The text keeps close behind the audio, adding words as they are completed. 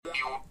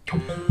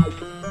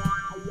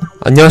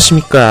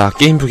안녕하십니까,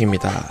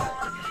 게임북입니다.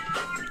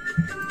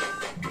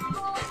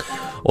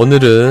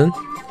 오늘은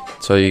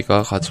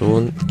저희가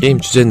가져온 게임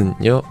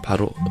주제는요,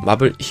 바로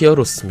마블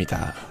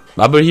히어로스입니다.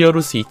 마블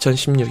히어로스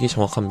 2016이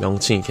정확한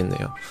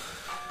명칭이겠네요.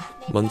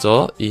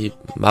 먼저 이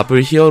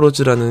마블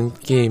히어로즈라는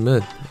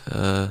게임은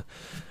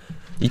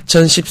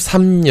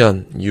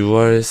 2013년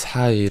 6월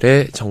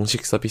 4일에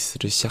정식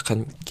서비스를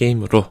시작한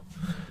게임으로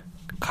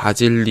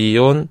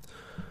가질리온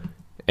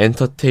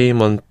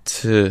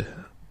엔터테인먼트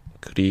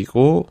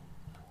그리고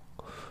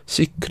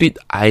시크릿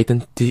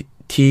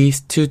아이덴티티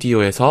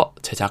스튜디오에서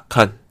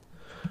제작한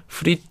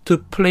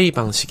프리투플레이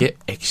방식의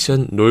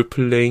액션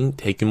롤플레잉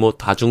대규모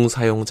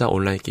다중사용자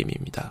온라인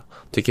게임입니다.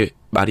 되게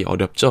말이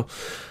어렵죠?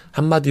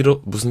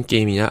 한마디로 무슨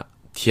게임이냐?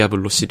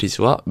 디아블로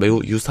시리즈와 매우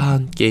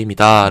유사한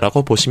게임이다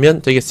라고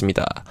보시면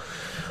되겠습니다.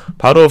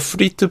 바로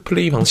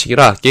프리투플레이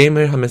방식이라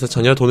게임을 하면서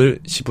전혀 돈을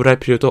지불할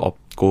필요도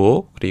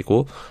없고,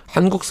 그리고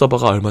한국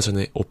서버가 얼마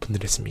전에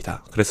오픈을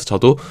했습니다. 그래서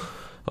저도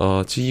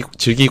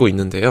즐기고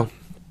있는데요.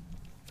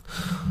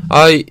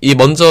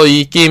 먼저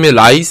이 게임의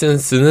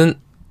라이센스는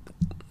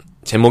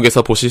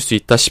제목에서 보실 수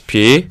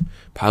있다시피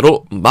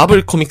바로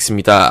마블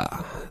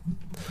코믹스입니다.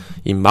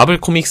 이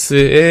마블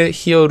코믹스의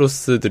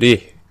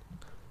히어로스들이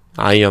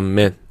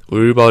아이언맨,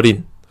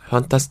 울버린,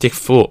 판타스틱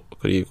 4,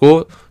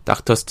 그리고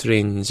닥터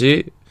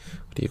스트레인지,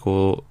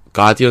 그리고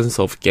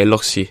가디언스 오브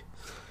갤럭시,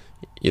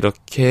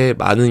 이렇게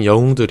많은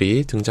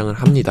영웅들이 등장을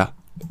합니다.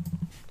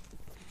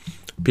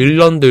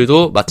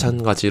 빌런들도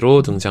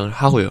마찬가지로 등장을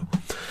하고요.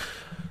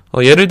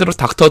 예를 들어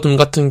닥터 둠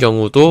같은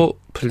경우도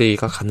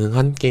플레이가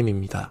가능한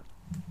게임입니다.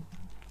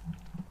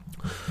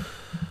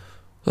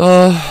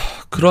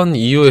 그런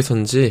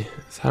이유에선지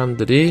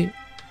사람들이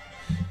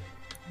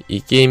이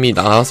게임이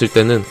나왔을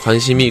때는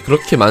관심이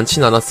그렇게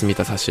많진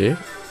않았습니다, 사실.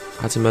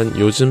 하지만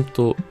요즘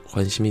또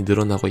관심이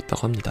늘어나고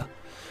있다고 합니다.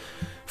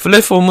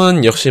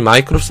 플랫폼은 역시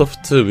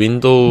마이크로소프트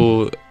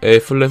윈도우의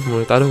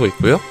플랫폼을 따르고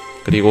있고요.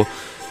 그리고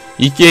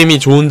이 게임이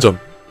좋은 점,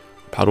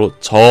 바로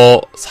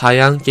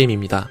저사양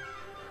게임입니다.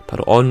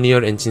 바로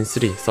언리얼 엔진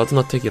 3,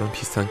 서든어택 이런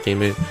비슷한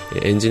게임을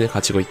엔진을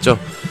가지고 있죠.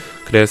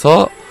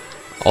 그래서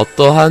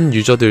어떠한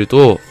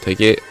유저들도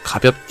되게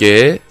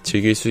가볍게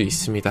즐길 수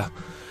있습니다.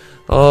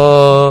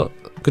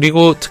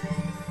 그리고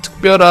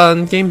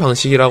특별한 게임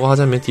방식이라고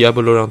하자면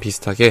디아블로랑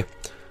비슷하게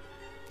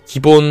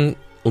기본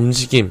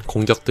움직임,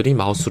 공격들이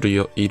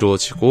마우스로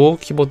이루어지고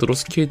키보드로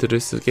스킬들을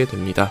쓰게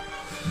됩니다.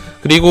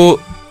 그리고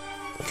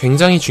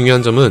굉장히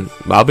중요한 점은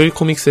마블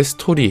코믹스의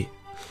스토리,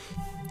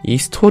 이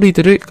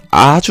스토리들을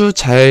아주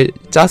잘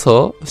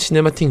짜서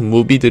시네마틱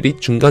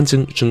무비들이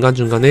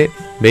중간중간에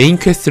메인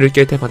퀘스트를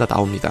깰 때마다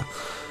나옵니다.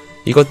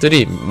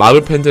 이것들이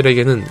마블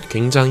팬들에게는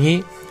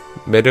굉장히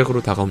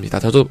매력으로 다가옵니다.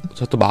 저도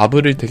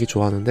마블을 되게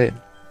좋아하는데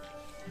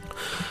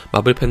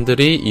마블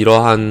팬들이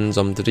이러한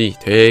점들이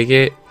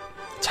되게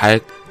잘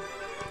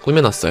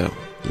꾸며놨어요.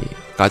 이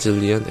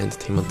가질리언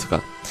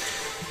엔터테인먼트가.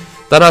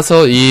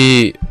 따라서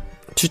이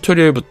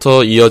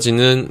튜토리얼부터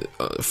이어지는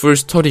풀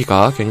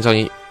스토리가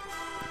굉장히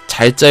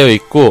잘 짜여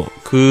있고,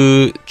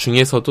 그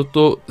중에서도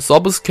또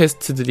서브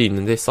퀘스트들이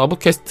있는데 서브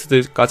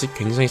퀘스트들까지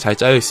굉장히 잘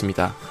짜여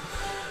있습니다.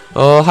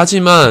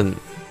 하지만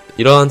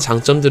이러한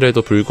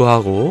장점들에도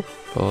불구하고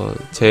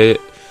제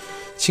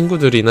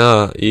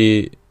친구들이나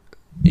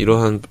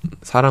이러한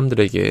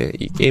사람들에게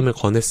이 게임을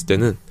권했을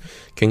때는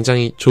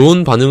굉장히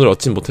좋은 반응을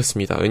얻진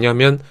못했습니다.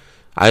 왜냐하면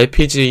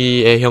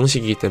RPG의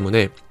형식이기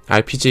때문에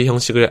RPG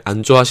형식을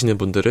안 좋아하시는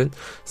분들은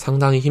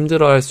상당히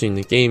힘들어할 수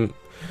있는 게임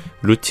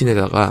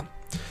루틴에다가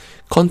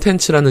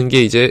컨텐츠라는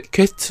게 이제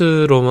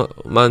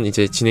퀘스트로만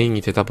이제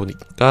진행이 되다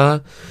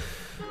보니까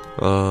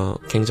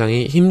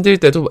굉장히 힘들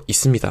때도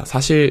있습니다.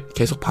 사실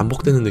계속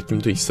반복되는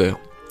느낌도 있어요.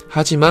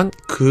 하지만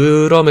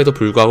그럼에도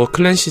불구하고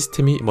클랜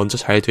시스템이 먼저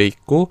잘 돼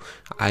있고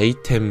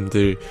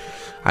아이템의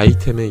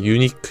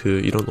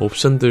유니크 이런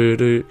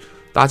옵션들을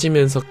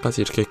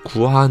따지면서까지 이렇게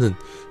구하는,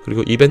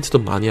 그리고 이벤트도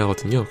많이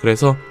하거든요.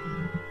 그래서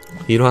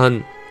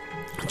이러한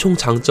총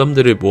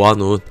장점들을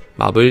모아놓은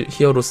마블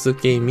히어로스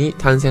게임이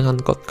탄생한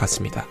것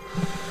같습니다.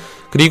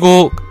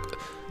 그리고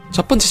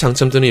첫 번째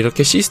장점들은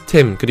이렇게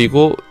시스템,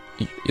 그리고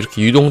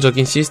이렇게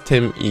유동적인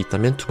시스템이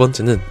있다면 두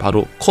번째는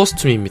바로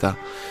코스튬입니다.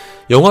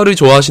 영화를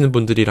좋아하시는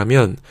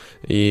분들이라면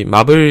이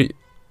마블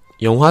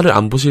영화를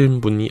안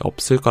보신 분이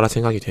없을 거라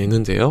생각이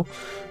되는데요.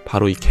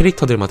 바로 이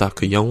캐릭터들마다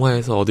그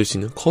영화에서 얻을 수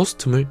있는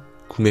코스튬을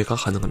구매가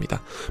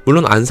가능합니다.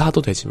 물론 안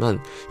사도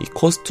되지만 이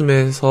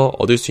코스튬에서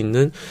얻을 수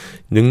있는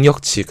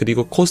능력치,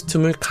 그리고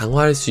코스튬을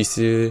강화할 수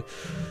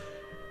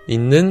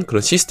있는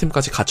그런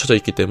시스템까지 갖춰져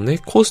있기 때문에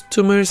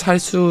코스튬을 살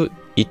수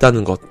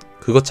있다는 것,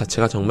 그것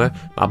자체가 정말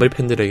마블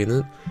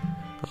팬들에게는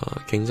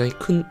굉장히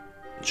큰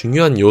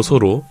중요한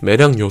요소로,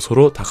 매력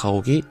요소로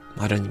다가오기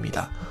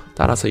마련입니다.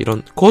 따라서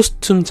이런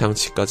코스튬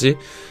장치까지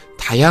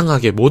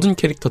다양하게 모든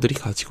캐릭터들이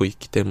가지고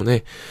있기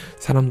때문에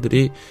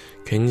사람들이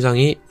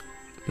굉장히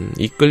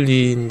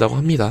이끌린다고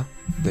합니다.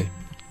 네.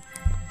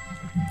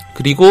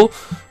 그리고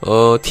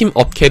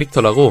팀업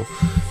캐릭터라고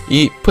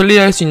이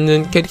플레이할 수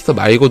있는 캐릭터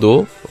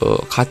말고도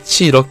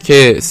같이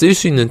이렇게 쓸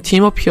수 있는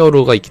팀업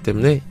히어로가 있기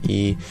때문에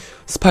이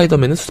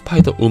스파이더맨은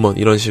스파이더 우먼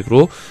이런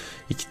식으로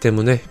있기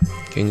때문에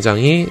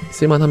굉장히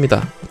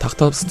쓸만합니다.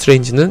 닥터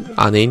스트레인지는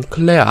아내인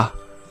클레아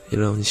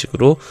이런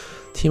식으로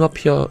팀업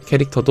히어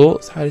캐릭터도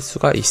살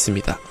수가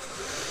있습니다.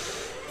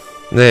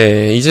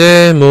 네,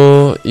 이제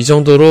뭐 이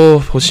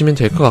정도로 보시면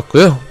될 것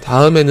같고요.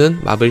 다음에는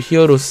마블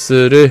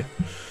히어로스를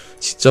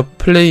직접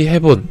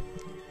플레이해본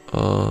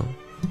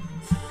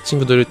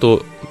친구들을 또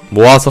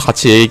모아서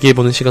같이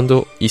얘기해보는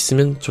시간도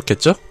있으면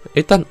좋겠죠?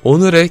 일단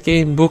오늘의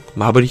게임북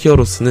마블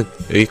히어로스는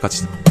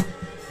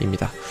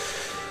여기까지입니다.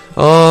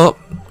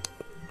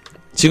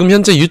 지금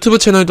현재 유튜브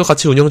채널도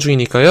같이 운영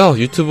중이니까요.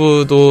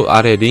 유튜브도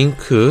아래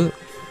링크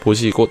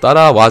보시고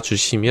따라와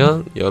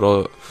주시면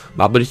여러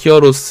마블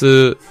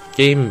히어로스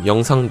게임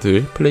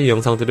영상들, 플레이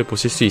영상들을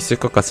보실 수 있을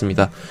것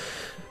같습니다.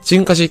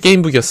 지금까지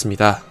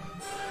게임북이었습니다.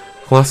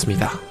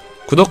 고맙습니다.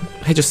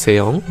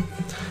 구독해주세요.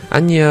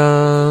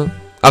 안녕.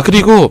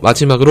 그리고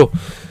마지막으로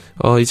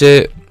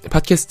이제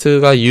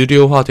팟캐스트가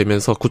유료화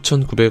되면서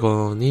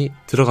 9,900원이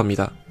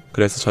들어갑니다.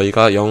 그래서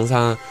저희가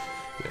영상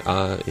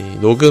이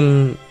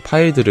녹음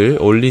파일들을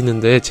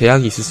올리는데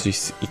제약이 있을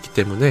수 있기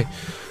때문에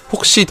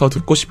혹시 더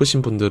듣고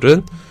싶으신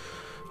분들은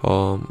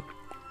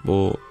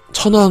뭐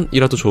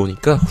 1,000원이라도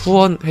좋으니까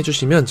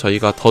후원해주시면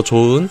저희가 더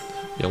좋은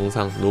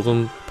영상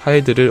녹음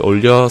파일들을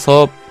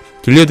올려서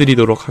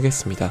들려드리도록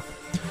하겠습니다.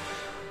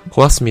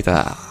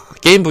 고맙습니다.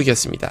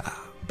 게임북이었습니다.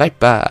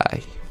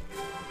 빠이빠이.